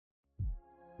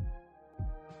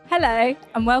Hello,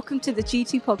 and welcome to the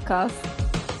G2 podcast.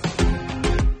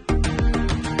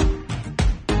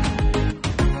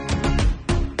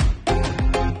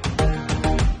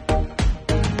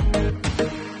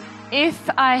 If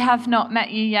I have not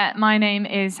met you yet, my name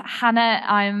is Hannah.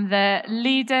 I'm the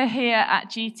leader here at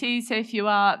G2. So if you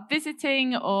are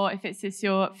visiting or if it's just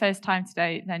your first time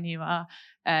today, then you are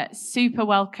super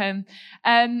welcome.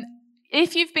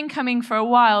 If you've been coming for a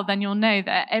while, then you'll know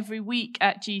that every week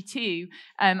at G2,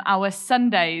 our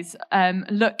Sundays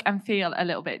look and feel a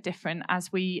little bit different as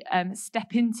we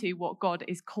step into what God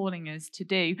is calling us to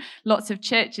do. Lots of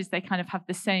churches, they kind of have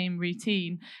the same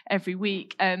routine every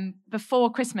week. Before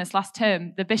Christmas last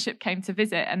term, the bishop came to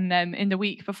visit, and in the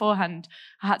week beforehand,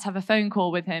 I had to have a phone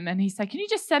call with him, and he said, "Can you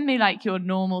just send me like your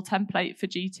normal template for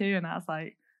G2?" And I was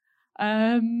like,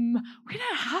 we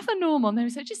don't have a normal. And they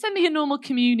said, "Just send me a normal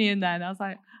communion then." I was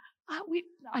like,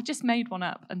 I just made one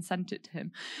up and sent it to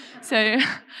him. So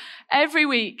every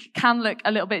week can look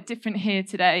a little bit different here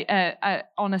today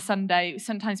on a Sunday.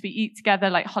 Sometimes we eat together,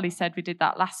 like Holly said, we did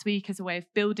that last week as a way of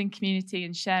building community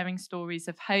and sharing stories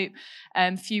of hope.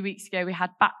 A few weeks ago, we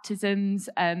had baptisms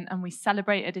and we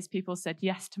celebrated as people said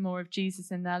yes to more of Jesus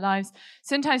in their lives.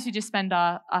 Sometimes we just spend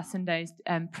our Sundays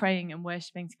praying and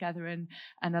worshiping together and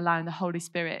allowing the Holy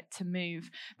Spirit to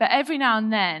move. But every now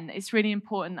and then, it's really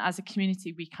important as a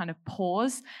community we kind of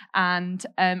pause and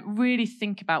really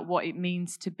think about what it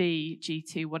means to be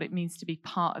G2, what it means to be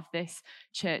part of this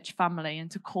church family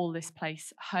and to call this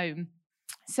place home.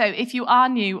 So if you are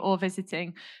new or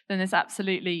visiting, then there's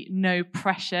absolutely no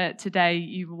pressure today.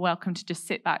 You're welcome to just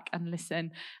sit back and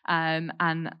listen and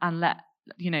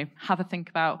have a think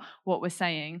about what we're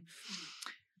saying.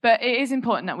 But it is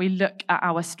important that we look at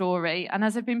our story. And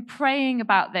as I've been praying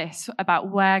about this,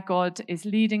 about where God is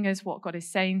leading us, what God is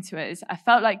saying to us, I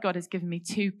felt like God has given me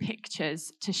two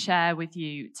pictures to share with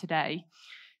you today.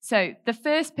 So the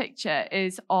first picture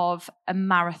is of a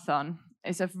marathon,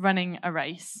 is of running a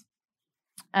race.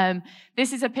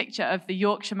 This is a picture of the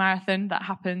Yorkshire Marathon that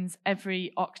happens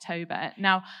every October.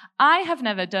 Now, I have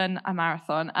never done a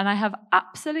marathon, and I have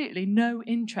absolutely no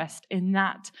interest in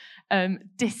that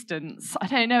distance. I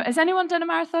don't know. Has anyone done a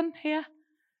marathon here?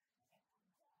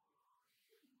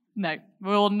 No,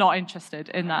 we're all not interested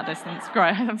in that distance.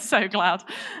 Great, I'm so glad.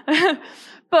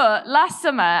 But last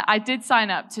summer, I did sign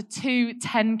up to 2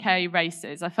 10K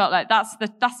races. I felt like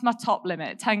that's my top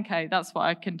limit, 10K, that's what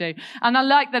I can do. And I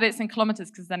like that it's in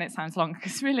kilometers because then it sounds long,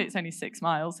 because really it's only 6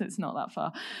 miles, it's not that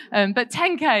far. But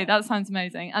 10K, that sounds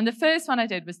amazing. And the first one I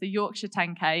did was the Yorkshire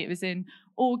 10K. It was in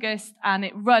August, and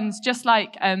it runs just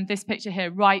like this picture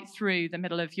here, right through the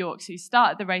middle of York. So you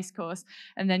start at the racecourse,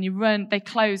 and then they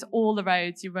close all the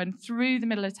roads. You run through the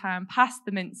middle of town, past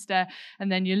the Minster, and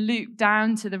then you loop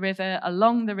down to the river,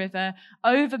 along the river,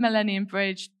 over Millennium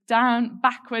Bridge, down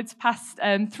backwards past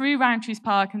through Rowntree's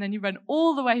Park, and then you run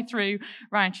all the way through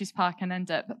Rowntree's Park and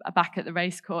end up back at the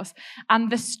racecourse.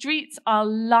 And the streets are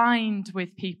lined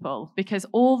with people because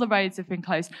all the roads have been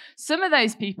closed. Some of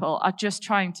those people are just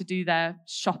trying to do their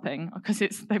shopping because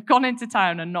they've gone into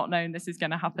town and not known this is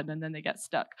going to happen, and then they get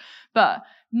stuck. But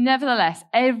nevertheless,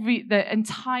 the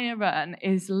entire run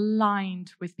is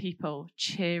lined with people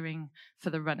cheering for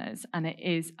the runners, and it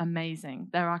is amazing.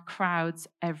 There are crowds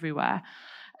everywhere.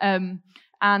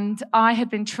 And I had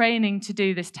been training to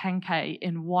do this 10K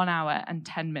in 1 hour and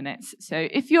 10 minutes. So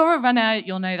if you're a runner,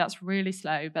 you'll know that's really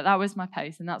slow, but that was my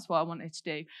pace and that's what I wanted to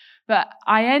do. But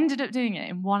I ended up doing it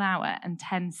in 1 hour and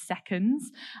 10 seconds.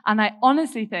 And I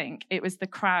honestly think it was the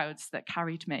crowds that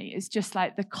carried me. It's just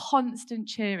like the constant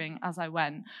cheering as I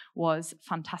went was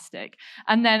fantastic.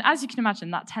 And then, as you can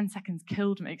imagine, that 10 seconds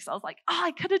killed me because I was like,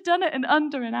 I could have done it in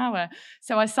under an hour.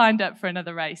 So I signed up for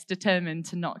another race, determined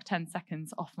to knock 10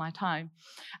 seconds off my time.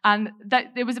 And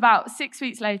it was about 6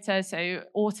 weeks later, so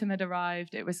autumn had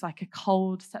arrived. It was like a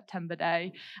cold September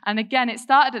day. And again, it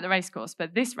started at the racecourse,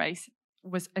 but this race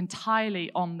was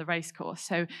entirely on the race course.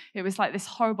 So it was like this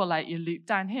horrible, like you loop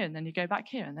down here and then you go back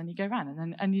here and then you go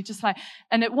around and you just like,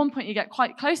 and at one point you get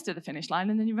quite close to the finish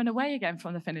line and then you run away again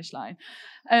from the finish line.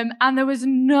 And there was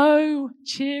no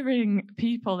cheering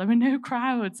people. There were no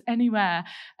crowds anywhere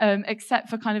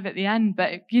except for kind of at the end,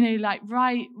 but like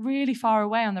right really far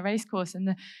away on the race course,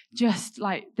 and just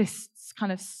like this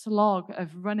kind of slog of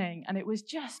running, and it was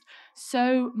just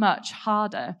so much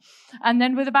harder. And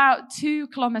then with about 2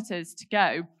 kilometers to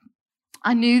go,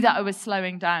 I knew that I was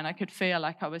slowing down. I could feel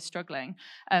like I was struggling.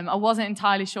 I wasn't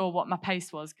entirely sure what my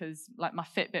pace was because like my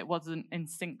Fitbit wasn't in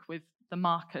sync with the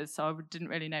markers, so I didn't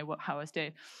really know how I was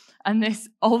doing. And this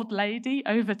old lady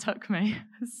overtook me.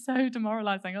 It was so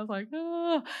demoralizing. I was like,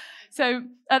 oh. So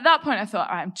at that point, I thought,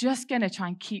 all right, I'm just going to try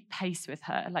and keep pace with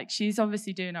her. Like, she's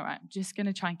obviously doing all right. I'm just going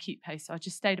to try and keep pace. So I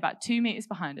just stayed about 2 meters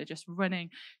behind her, just running,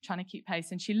 trying to keep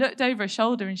pace. And she looked over her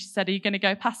shoulder and she said, are you going to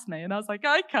go past me? And I was like,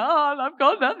 I can't. I've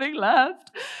got nothing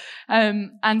left.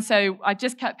 And so I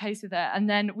just kept pace with her. And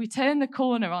then we turned the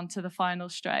corner onto the final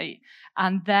straight.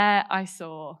 And there I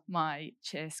saw my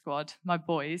cheer squad, my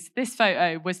boys. This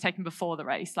photo was taken before the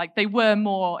race. Like, they were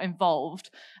more involved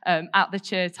at the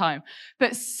cheer time.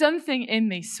 But something in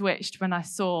me switched when I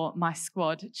saw my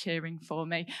squad cheering for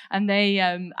me. And they,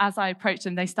 as I approached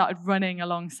them, they started running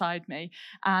alongside me.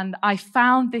 And I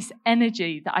found this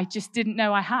energy that I just didn't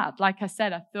know I had. Like I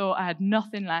said, I thought I had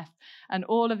nothing left. And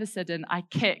all of a sudden, I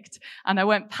kicked and I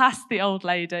went past the old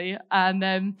lady.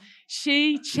 And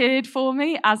she cheered for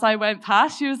me as I went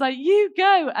past. She was like, you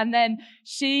go. And then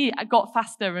she got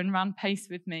faster and ran pace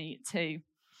with me too.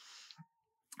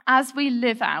 As we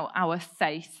live out our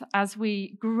faith, as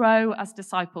we grow as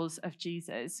disciples of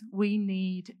Jesus, we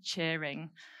need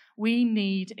cheering. We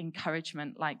need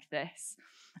encouragement like this.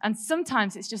 And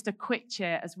sometimes it's just a quick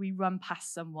cheer as we run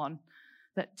past someone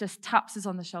that just taps us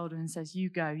on the shoulder and says, you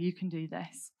go, you can do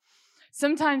this.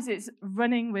 Sometimes it's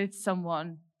running with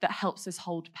someone that helps us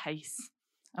hold pace,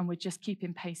 and we're just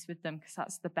keeping pace with them because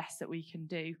that's the best that we can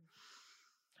do.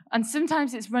 And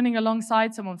sometimes it's running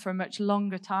alongside someone for a much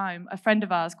longer time. A friend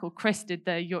of ours called Chris did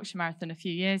the Yorkshire Marathon a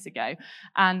few years ago,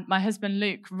 and my husband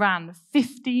Luke ran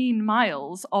 15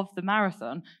 miles of the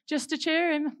marathon just to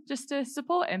cheer him, just to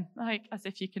support him, like as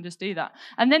if you can just do that.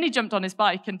 And then he jumped on his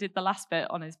bike and did the last bit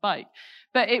on his bike.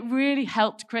 But it really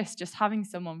helped Chris just having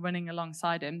someone running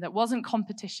alongside him that wasn't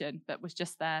competition, but was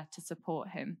just there to support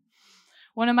him.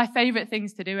 One of my favourite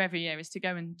things to do every year is to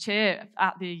go and cheer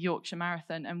at the Yorkshire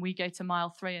Marathon, and we go to mile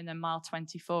 3 and then mile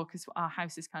 24 because our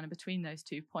house is kind of between those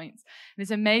 2 points. And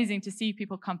it's amazing to see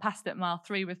people come past at mile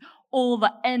 3 with all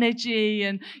the energy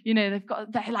and, you know,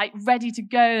 they're like ready to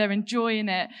go, they're enjoying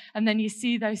it. And then you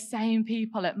see those same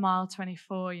people at mile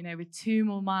 24, you know, with 2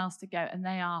 more miles to go, and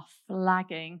they are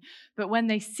flagging. But when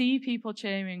they see people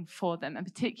cheering for them, and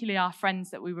particularly our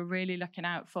friends that we were really looking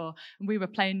out for, and we were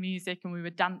playing music and we were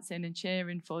dancing and cheering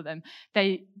for them,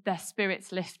 their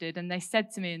spirits lifted, and they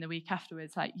said to me in the week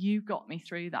afterwards, like, you got me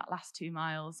through that last 2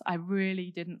 miles. I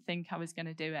really didn't think I was going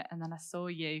to do it, and then I saw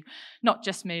you, not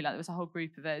just me, like there was a whole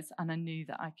group of us, and I knew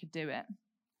that I could do it.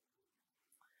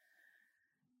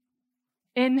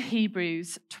 In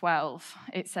Hebrews 12,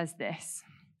 it says this: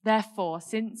 therefore,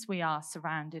 since we are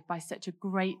surrounded by such a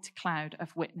great cloud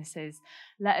of witnesses,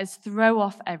 let us throw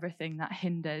off everything that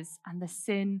hinders and the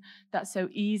sin that so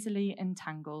easily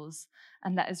entangles,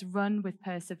 and let us run with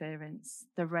perseverance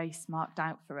the race marked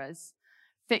out for us,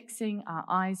 fixing our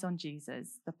eyes on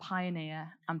Jesus, the pioneer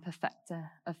and perfecter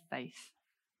of faith.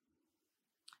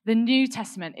 The New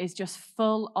Testament is just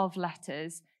full of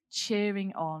letters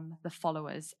cheering on the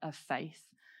followers of faith.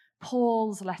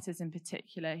 Paul's letters in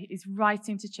particular, he's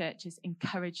writing to churches,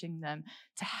 encouraging them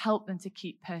to help them to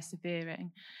keep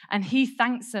persevering. And he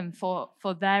thanks them for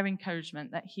their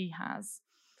encouragement that he has.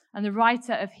 And the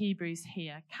writer of Hebrews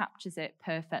here captures it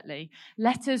perfectly.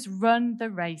 Let us run the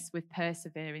race with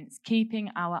perseverance, keeping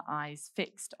our eyes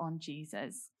fixed on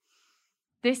Jesus.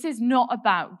 This is not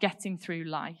about getting through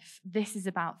life. This is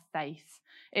about faith.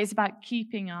 It's about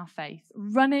keeping our faith,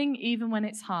 running even when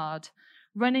it's hard,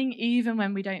 running even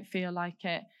when we don't feel like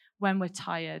it, when we're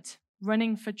tired,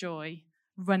 running for joy,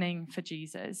 running for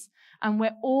Jesus. And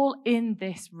we're all in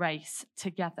this race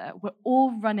together. We're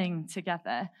all running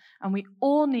together, and we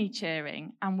all need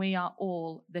cheering, and we are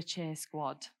all the cheer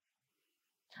squad.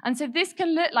 And so this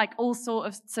can look like all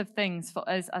sorts of things for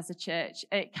us as a church.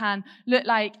 It can look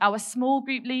like our small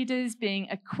group leaders being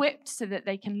equipped so that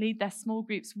they can lead their small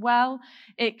groups well.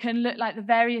 It can look like the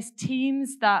various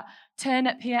teams that turn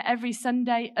up here every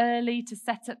Sunday early to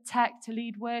set up tech, to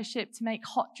lead worship, to make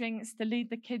hot drinks, to lead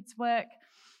the kids' work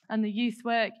and the youth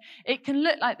work. It can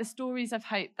look like the stories of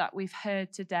hope that we've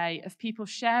heard today, of people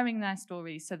sharing their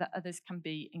stories so that others can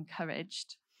be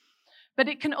encouraged. But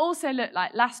it can also look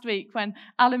like last week when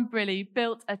Alan Briley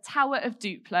built a tower of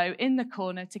Duplo in the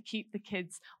corner to keep the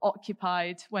kids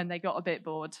occupied when they got a bit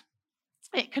bored.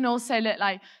 It can also look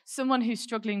like someone who's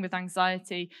struggling with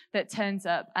anxiety that turns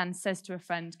up and says to a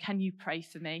friend, can you pray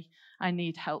for me? I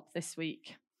need help this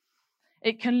week.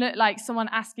 It can look like someone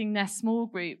asking their small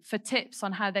group for tips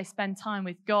on how they spend time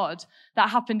with God. That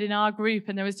happened in our group,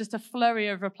 and there was just a flurry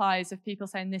of replies of people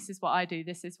saying, this is what I do,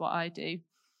 this is what I do.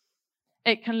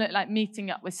 It can look like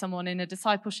meeting up with someone in a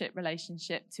discipleship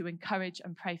relationship to encourage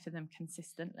and pray for them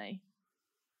consistently.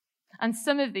 And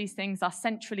some of these things are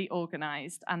centrally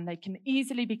organized and they can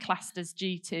easily be classed as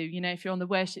G2. You know, if you're on the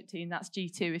worship team, that's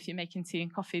G2. If you're making tea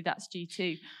and coffee, that's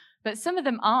G2. But some of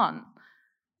them aren't.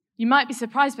 You might be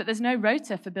surprised, but there's no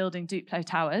rota for building Duplo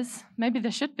towers. Maybe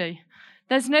there should be.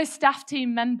 There's no staff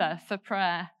team member for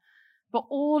prayer. But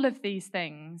all of these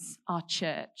things are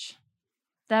church.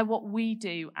 They're what we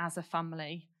do as a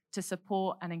family to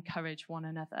support and encourage one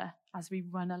another as we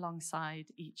run alongside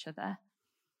each other.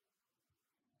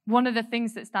 One of the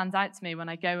things that stands out to me when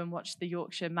I go and watch the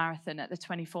Yorkshire Marathon at the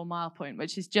 24-mile point,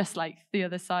 which is just like the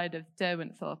other side of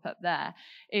Derwentthorpe up there,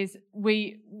 is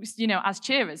we, you know, as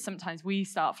cheerers, sometimes we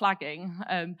start flagging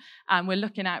and we're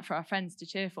looking out for our friends to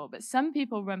cheer for. But some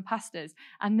people run past us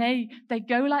and they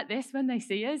go like this when they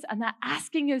see us and they're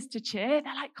asking us to cheer.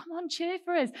 They're like, come on, cheer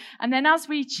for us. And then as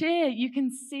we cheer, you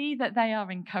can see that they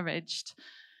are encouraged.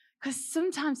 Because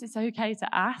sometimes it's okay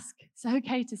to ask. It's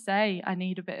okay to say, I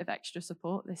need a bit of extra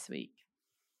support this week.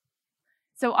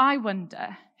 So I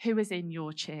wonder, who is in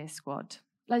your cheer squad?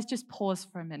 Let's just pause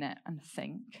for a minute and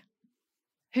think.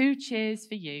 Who cheers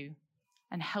for you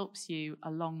and helps you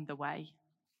along the way?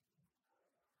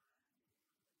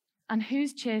 And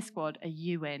whose cheer squad are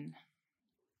you in?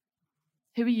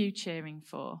 Who are you cheering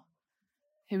for?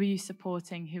 Who are you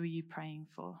supporting? Who are you praying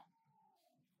for?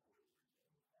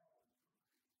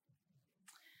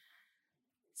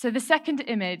 So the second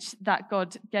image that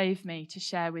God gave me to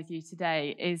share with you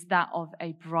today is that of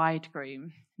a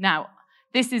bridegroom. Now,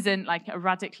 this isn't like a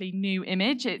radically new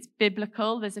image. It's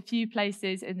biblical. There's a few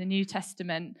places in the New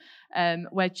Testament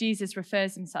where Jesus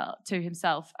refers to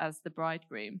himself as the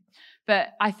bridegroom. But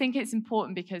I think it's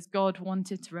important because God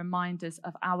wanted to remind us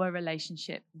of our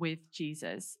relationship with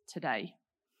Jesus today.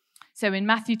 So in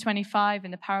Matthew 25,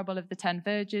 in the parable of the 10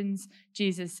 virgins,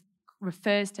 Jesus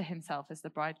refers to himself as the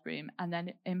bridegroom. And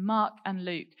then in Mark and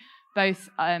Luke, both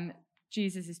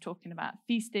Jesus is talking about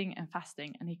feasting and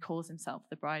fasting, and he calls himself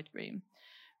the bridegroom.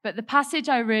 But the passage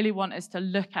I really want us to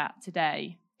look at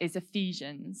today is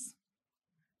Ephesians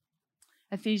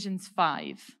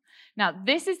 5. Now,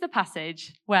 this is the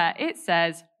passage where it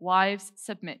says, wives,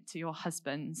 submit to your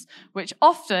husbands, which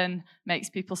often makes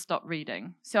people stop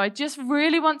reading. So I just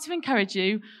really want to encourage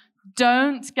you,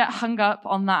 don't get hung up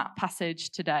on that passage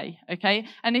today, okay?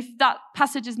 And if that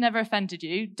passage has never offended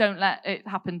you, don't let it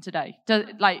happen today.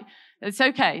 It's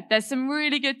okay. There's some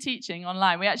really good teaching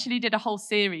online. We actually did a whole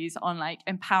series on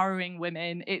empowering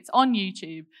women. It's on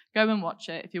YouTube. Go and watch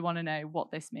it if you want to know what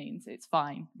this means. It's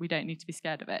fine. We don't need to be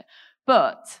scared of it.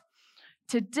 But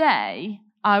today,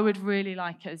 I would really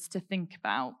like us to think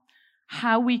about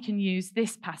how we can use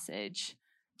this passage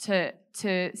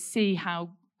to see how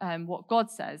what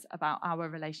God says about our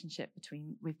relationship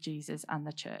with Jesus and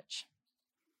the church.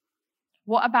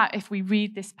 What about if we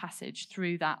read this passage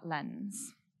through that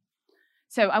lens?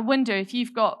 So I wonder if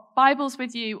you've got Bibles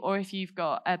with you, or if you've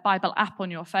got a Bible app on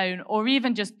your phone, or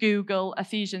even just Google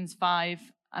Ephesians 5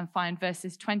 and find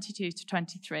verses 22 to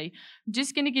 23. I'm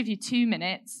just going to give you 2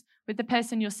 minutes with the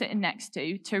person you're sitting next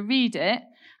to read it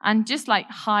and just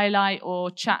highlight or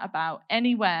chat about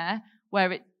anywhere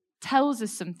where it tells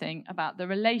us something about the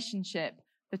relationship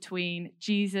between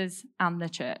Jesus and the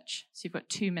church. So you've got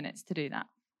 2 minutes to do that.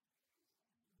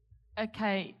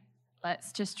 Okay,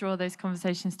 let's just draw those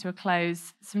conversations to a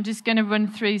close. So I'm just going to run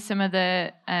through some of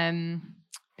the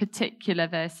particular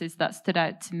verses that stood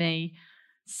out to me.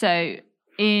 So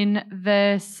in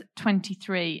verse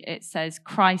 23, it says,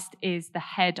 Christ is the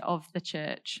head of the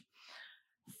church.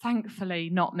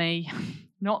 Thankfully, not me,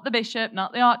 not the bishop,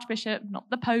 not the archbishop, not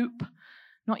the pope,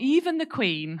 not even the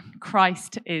Queen.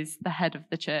 Christ is the head of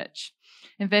the church.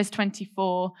 In verse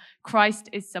 24, Christ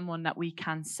is someone that we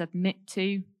can submit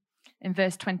to. In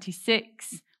verse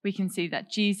 26, we can see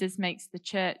that Jesus makes the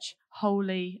church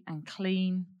holy and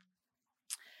clean.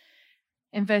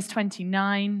 In verse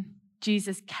 29,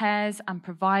 Jesus cares and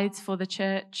provides for the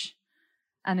church.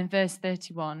 And in verse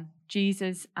 31,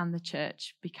 Jesus and the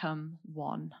church become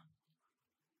one.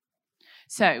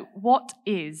 So, what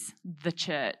is the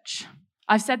church?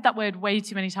 I've said that word way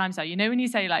too many times now. You know when you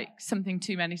say something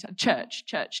too many times, church,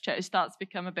 it starts to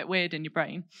become a bit weird in your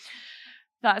brain.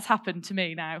 That's happened to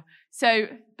me now. So,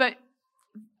 but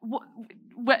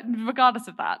regardless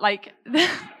of that,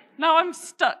 now I'm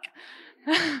stuck.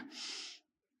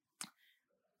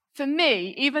 For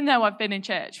me, even though I've been in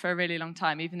church for a really long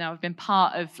time, even though I've been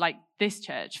part of this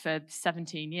church for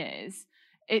 17 years,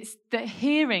 it's that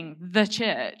hearing the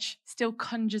church still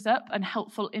conjures up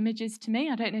unhelpful images to me.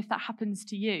 I don't know if that happens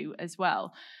to you as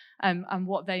well, and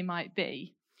what they might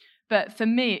be. But for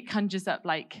me, it conjures up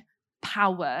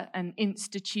power and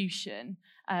institution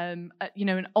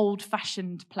an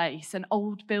old-fashioned place, an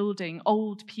old building,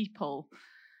 old people,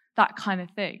 that kind of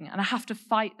thing. And I have to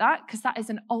fight that because that is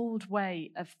an old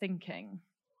way of thinking.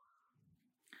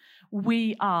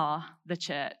 We are the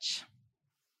church.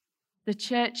 The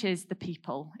church is the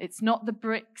people. It's not the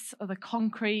bricks or the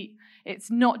concrete.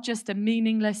 It's not just a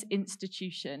meaningless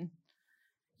institution.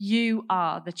 You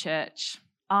are the church.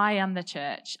 I am the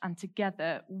church. And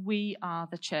together we are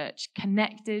the church,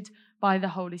 connected by the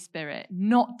Holy Spirit,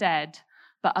 not dead,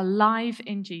 but alive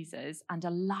in Jesus and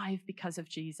alive because of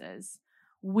Jesus.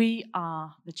 We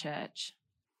are the church.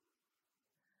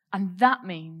 And that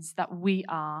means that we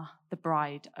are the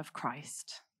bride of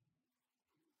Christ.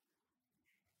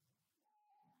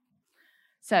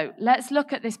 So let's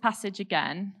look at this passage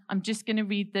again. I'm just going to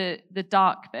read the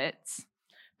dark bits,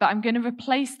 but I'm going to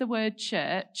replace the word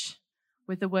church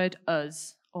with the word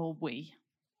us or we.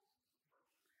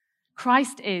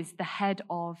 Christ is the head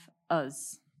of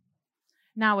us.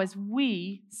 Now, as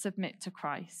we submit to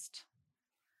Christ,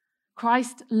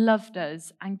 Christ loved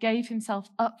us and gave himself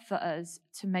up for us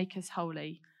to make us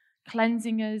holy,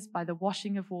 cleansing us by the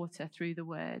washing of water through the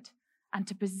word, and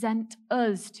to present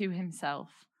us to himself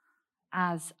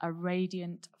as a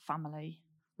radiant family,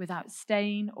 without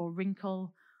stain or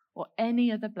wrinkle or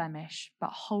any other blemish,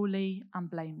 but holy and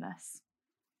blameless.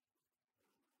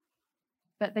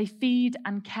 But they feed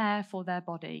and care for their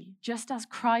body, just as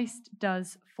Christ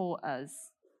does for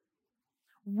us.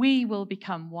 We will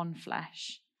become one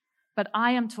flesh, but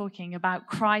I am talking about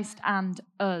Christ and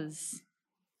us,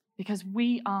 because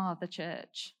we are the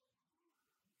church.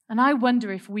 And I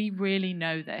wonder if we really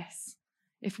know this.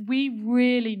 If we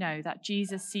really know that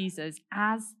Jesus sees us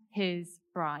as his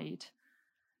bride,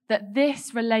 that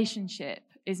this relationship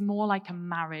is more like a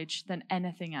marriage than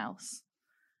anything else.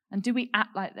 And do we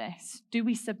act like this? Do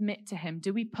we submit to him?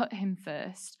 Do we put him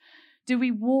first? Do we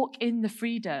walk in the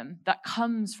freedom that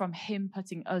comes from him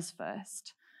putting us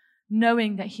first,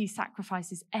 knowing that he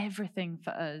sacrifices everything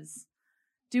for us?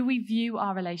 Do we view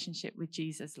our relationship with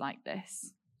Jesus like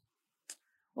this?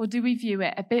 Or do we view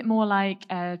it a bit more like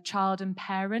a child and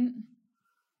parent?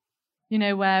 You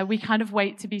know, where we kind of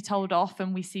wait to be told off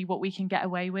and we see what we can get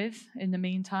away with in the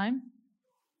meantime?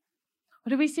 Or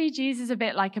do we see Jesus a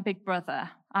bit like a big brother?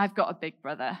 I've got a big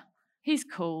brother. He's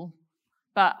cool,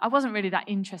 but I wasn't really that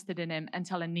interested in him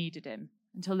until I needed him,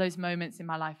 until those moments in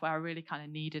my life where I really kind of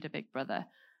needed a big brother.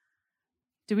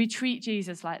 Do we treat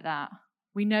Jesus like that?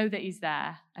 We know that he's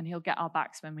there and he'll get our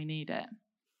backs when we need it.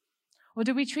 Or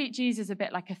do we treat Jesus a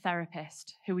bit like a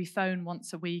therapist who we phone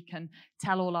once a week and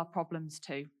tell all our problems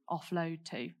to, offload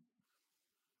to?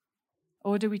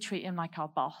 Or do we treat him like our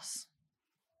boss,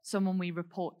 someone we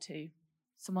report to,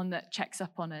 someone that checks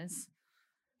up on us,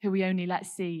 who we only let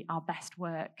see our best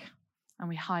work and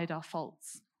we hide our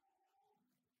faults?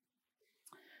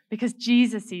 Because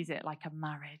Jesus sees it like a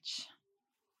marriage.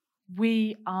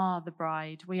 We are the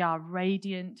bride. We are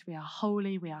radiant. We are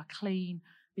holy. We are clean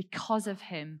because of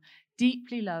him.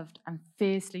 Deeply loved and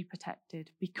fiercely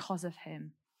protected because of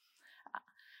him.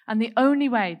 And the only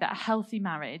way that a healthy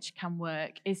marriage can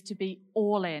work is to be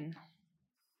all in.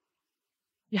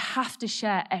 You have to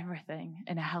share everything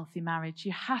in a healthy marriage.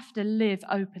 You have to live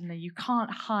openly. You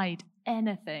can't hide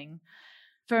anything.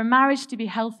 For a marriage to be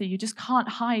healthy, you just can't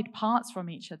hide parts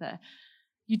from each other.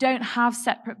 You don't have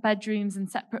separate bedrooms and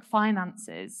separate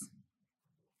finances.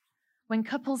 When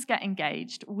couples get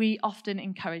engaged, we often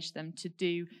encourage them to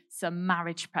do some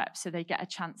marriage prep so they get a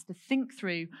chance to think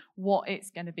through what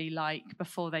it's going to be like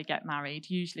before they get married,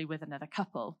 usually with another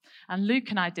couple. And Luke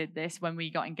and I did this when we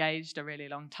got engaged a really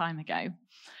long time ago.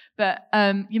 But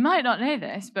you might not know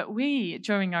this, but we,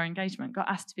 during our engagement, got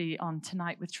asked to be on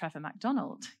Tonight with Trevor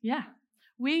McDonald. Yeah,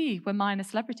 we were minor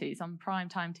celebrities on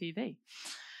primetime TV.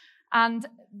 And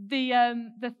the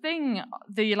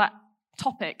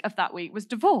topic of that week was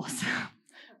divorce.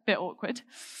 Bit awkward.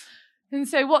 And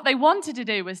so what they wanted to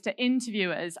do was to interview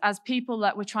us as people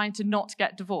that were trying to not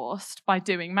get divorced by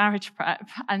doing marriage prep.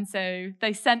 And so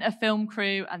they sent a film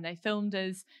crew and they filmed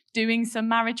us doing some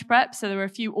marriage prep. So there were a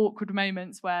few awkward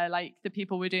moments where like the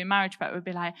people who were doing marriage prep would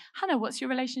be like, Hannah, what's your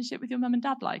relationship with your mum and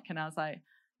dad like? And I was like,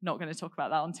 not going to talk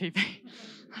about that on TV.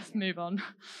 Let's move on.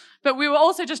 But we were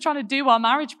also just trying to do our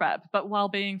marriage prep, but while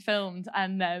being filmed.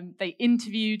 And they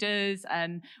interviewed us,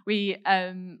 and we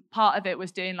part of it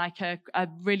was doing like a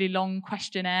really long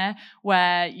questionnaire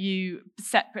where you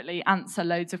separately answer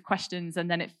loads of questions, and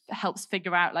then it helps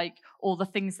figure out like all the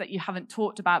things that you haven't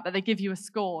talked about, but they give you a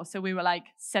score. So we were like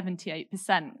 78%.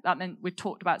 That meant we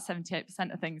talked about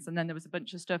 78% of things, and then there was a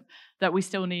bunch of stuff that we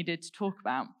still needed to talk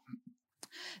about.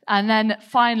 And then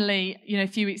finally, a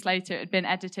few weeks later, it had been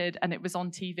edited and it was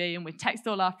on TV, and we'd text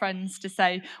all our friends to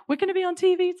say, we're going to be on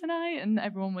TV tonight. And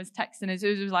everyone was texting us.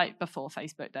 It was like before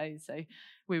Facebook days. So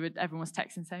everyone was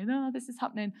texting saying, oh, this is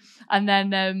happening. And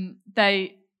then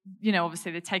they,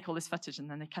 obviously they take all this footage and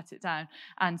then they cut it down.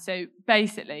 And so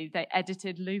basically they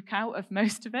edited Luke out of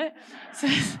most of it. So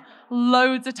there's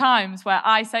loads of times where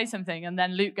I say something and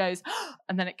then Luke goes,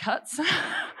 and then it cuts.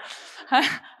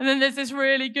 And then there's this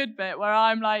really good bit where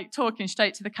I'm like talking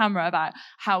straight to the camera about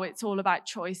how it's all about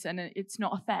choice and it's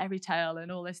not a fairy tale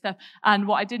and all this stuff. And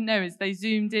what I didn't know is they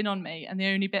zoomed in on me and the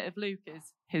only bit of Luke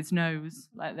is his nose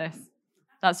like this.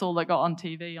 That's all that got on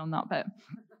TV on that bit.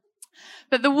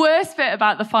 But the worst bit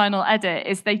about the final edit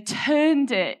is they turned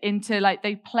it into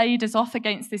they played us off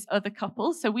against this other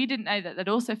couple. So we didn't know that they'd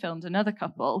also filmed another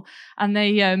couple. And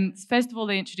they, first of all,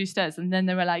 they introduced us. And then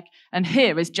they were like, and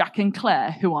here is Jack and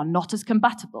Claire, who are not as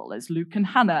compatible as Luke and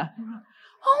Hannah.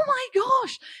 Oh my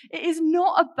gosh, it is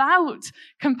not about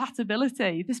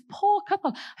compatibility. This poor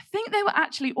couple, I think they were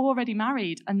actually already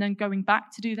married and then going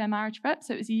back to do their marriage prep.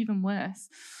 So it was even worse.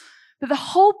 But the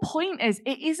whole point is,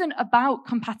 it isn't about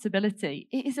compatibility.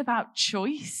 It is about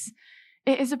choice.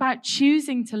 It is about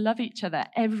choosing to love each other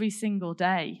every single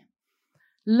day.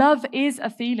 Love is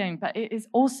a feeling, but it is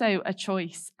also a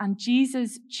choice. And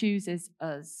Jesus chooses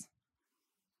us.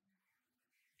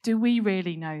 Do we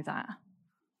really know that?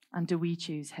 And do we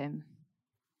choose him?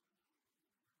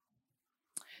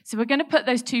 So we're going to put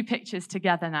those two pictures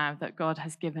together now that God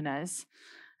has given us.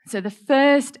 So the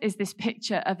first is this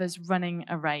picture of us running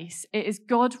a race. It is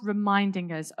God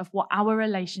reminding us of what our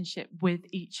relationship with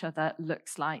each other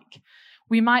looks like.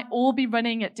 We might all be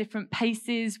running at different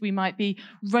paces. We might be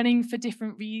running for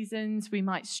different reasons. We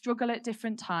might struggle at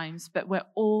different times, but we're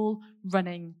all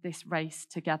running this race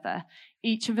together.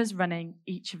 Each of us running,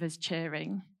 each of us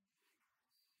cheering.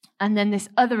 And then this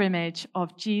other image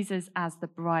of Jesus as the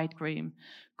bridegroom.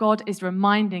 God is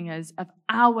reminding us of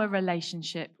our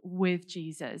relationship with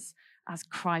Jesus as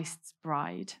Christ's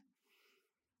bride.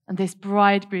 And this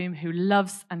bridegroom who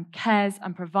loves and cares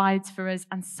and provides for us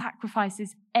and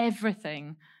sacrifices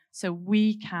everything so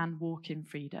we can walk in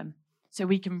freedom, so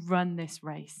we can run this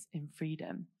race in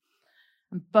freedom.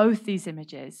 And both these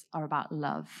images are about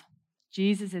love.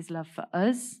 Jesus' love for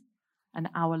us and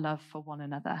our love for one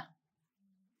another.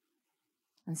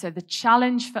 And so the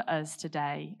challenge for us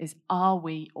today is, are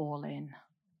we all in?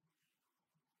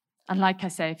 And like I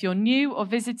say, if you're new or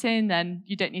visiting, then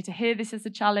you don't need to hear this as a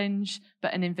challenge,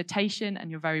 but an invitation, and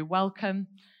you're very welcome.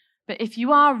 But if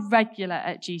you are regular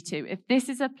at G2, if this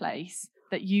is a place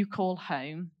that you call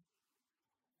home,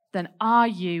 then are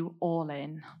you all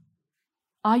in?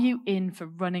 Are you in for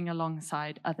running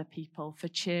alongside other people, for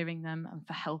cheering them and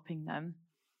for helping them?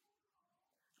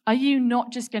 Are you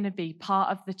not just going to be part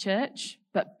of the church,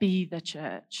 but be the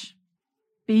church?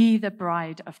 Be the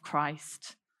bride of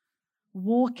Christ.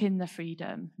 Walk in the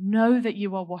freedom. Know that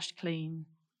you are washed clean.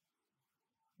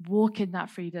 Walk in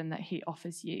that freedom that he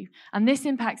offers you. And this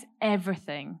impacts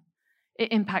everything.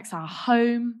 It impacts our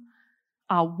home,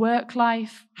 our work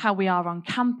life, how we are on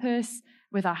campus,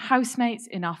 with our housemates,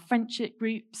 in our friendship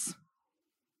groups.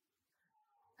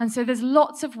 And so there's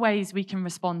lots of ways we can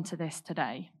respond to this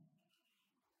today.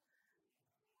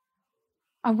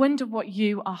 I wonder what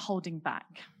you are holding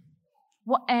back.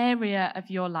 What area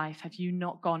of your life have you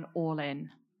not gone all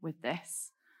in with this?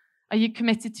 Are you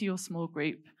committed to your small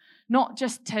group? Not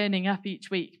just turning up each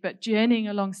week, but journeying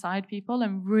alongside people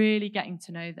and really getting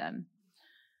to know them.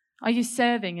 Are you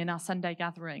serving in our Sunday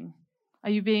gathering?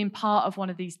 Are you being part of one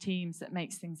of these teams that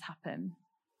makes things happen?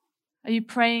 Are you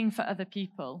praying for other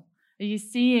people? Are you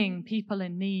seeing people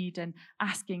in need and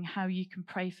asking how you can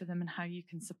pray for them and how you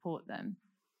can support them?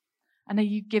 And are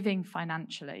you giving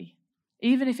financially,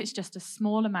 even if it's just a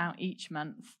small amount each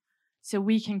month, so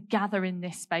we can gather in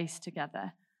this space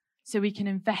together, so we can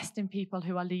invest in people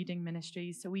who are leading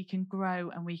ministries, so we can grow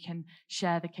and we can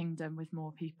share the kingdom with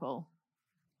more people?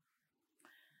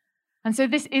 And so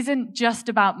this isn't just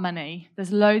about money.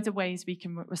 There's loads of ways we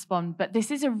can respond, but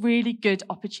this is a really good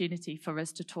opportunity for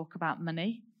us to talk about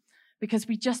money, because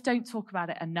we just don't talk about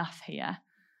it enough here.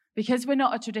 Because we're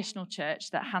not a traditional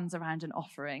church that hands around an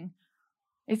offering,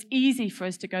 it's easy for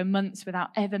us to go months without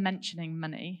ever mentioning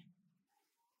money.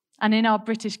 And in our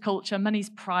British culture,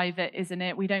 money's private, isn't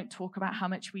it? We don't talk about how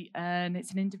much we earn.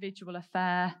 It's an individual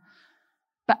affair.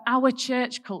 But our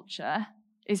church culture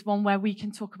is one where we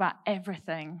can talk about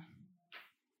everything,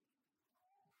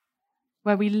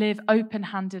 where we live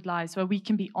open-handed lives, where we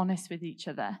can be honest with each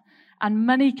other. And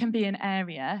money can be an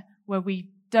area where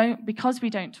because we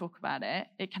don't talk about it,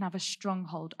 it can have a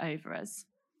stronghold over us.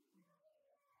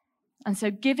 And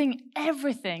so giving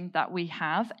everything that we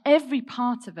have, every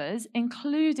part of us,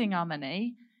 including our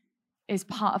money, is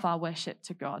part of our worship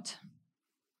to God.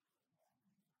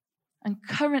 And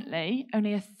currently,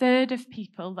 only 1/3 of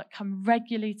people that come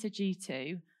regularly to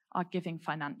G2 are giving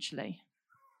financially.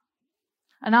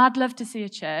 And I'd love to see a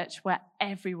church where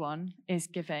everyone is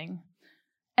giving.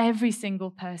 Every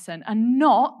single person. And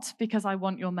not because I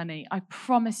want your money. I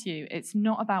promise you, it's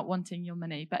not about wanting your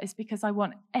money, but it's because I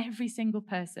want every single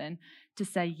person to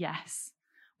say yes.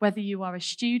 Whether you are a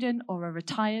student or a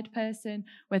retired person,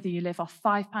 whether you live off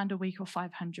 £5 a week or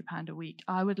 £500 a week,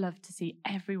 I would love to see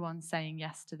everyone saying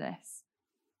yes to this.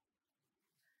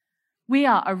 We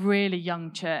are a really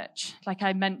young church. Like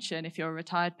I mentioned, if you're a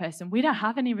retired person, we don't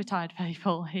have any retired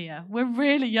people here. We're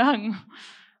really young.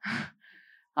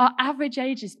 Our average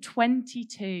age is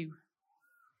 22.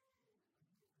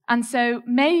 And so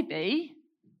maybe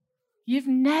you've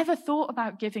never thought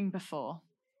about giving before.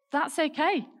 That's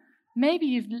okay. Maybe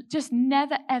you've just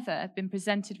never, ever been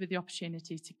presented with the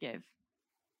opportunity to give.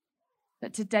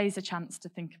 But today's a chance to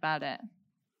think about it.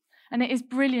 And it is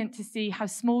brilliant to see how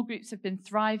small groups have been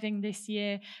thriving this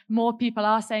year. More people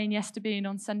are saying yes to being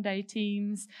on Sunday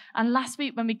teams. And last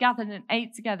week when we gathered and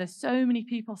ate together, so many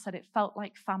people said it felt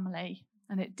like family.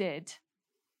 And it did.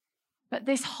 But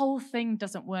this whole thing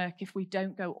doesn't work if we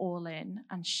don't go all in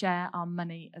and share our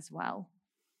money as well.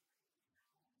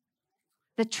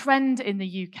 The trend in the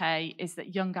UK is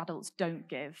that young adults don't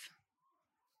give.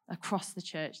 Across the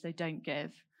church, they don't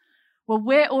give. Well,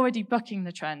 we're already bucking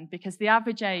the trend because the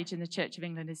average age in the Church of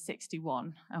England is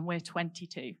 61 and we're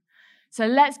 22. So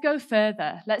let's go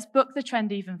further. Let's buck the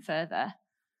trend even further.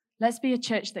 Let's be a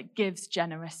church that gives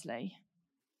generously.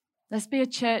 Let's be a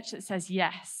church that says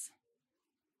yes.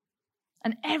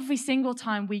 And every single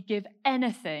time we give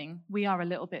anything, we are a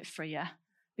little bit freer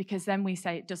because then we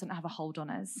say it doesn't have a hold on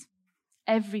us.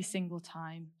 Every single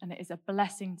time. And it is a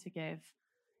blessing to give.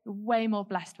 You're way more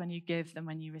blessed when you give than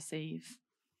when you receive.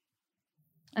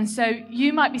 And so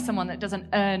you might be someone that doesn't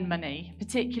earn money,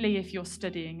 particularly if you're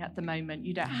studying at the moment,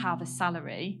 you don't have a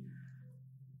salary.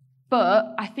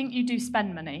 But I think you do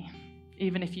spend money,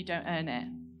 even if you don't earn it.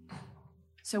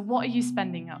 So what are you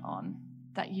spending it on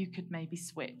that you could maybe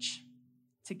switch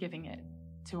to giving it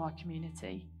to our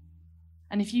community?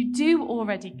 And if you do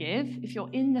already give, if you're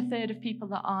in the 1/3 of people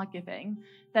that are giving,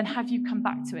 then have you come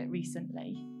back to it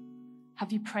recently?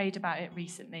 Have you prayed about it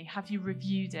recently? Have you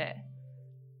reviewed it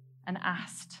and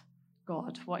asked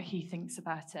God what he thinks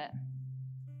about it?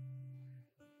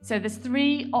 So there's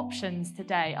 3 options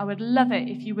today. I would love it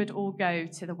if you would all go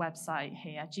to the website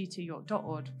here,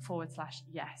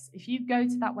 g2york.org/yes. If you go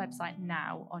to that website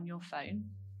now on your phone,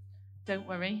 don't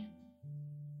worry,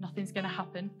 nothing's going to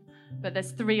happen, but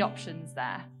there's 3 options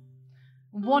there.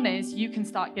 One is you can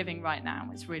start giving right now.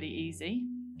 It's really easy.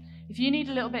 If you need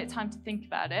a little bit of time to think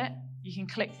about it, you can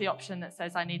click the option that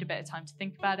says, I need a bit of time to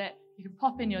think about it. You can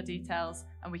pop in your details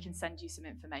and we can send you some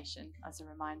information as a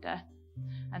reminder.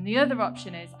 And the other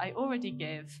option is, I already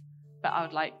give, but I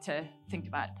would like to think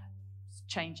about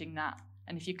changing that.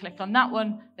 And if you click on that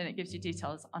one, then it gives you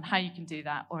details on how you can do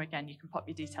that. Or again, you can pop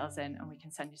your details in and we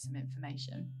can send you some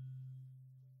information.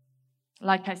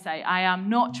 Like I say, I am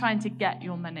not trying to get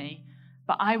your money,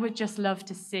 but I would just love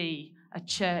to see a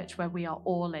church where we are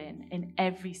all in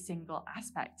every single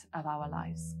aspect of our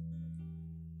lives.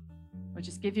 We'll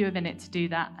just give you a minute to do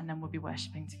that and then we'll be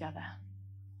worshiping together.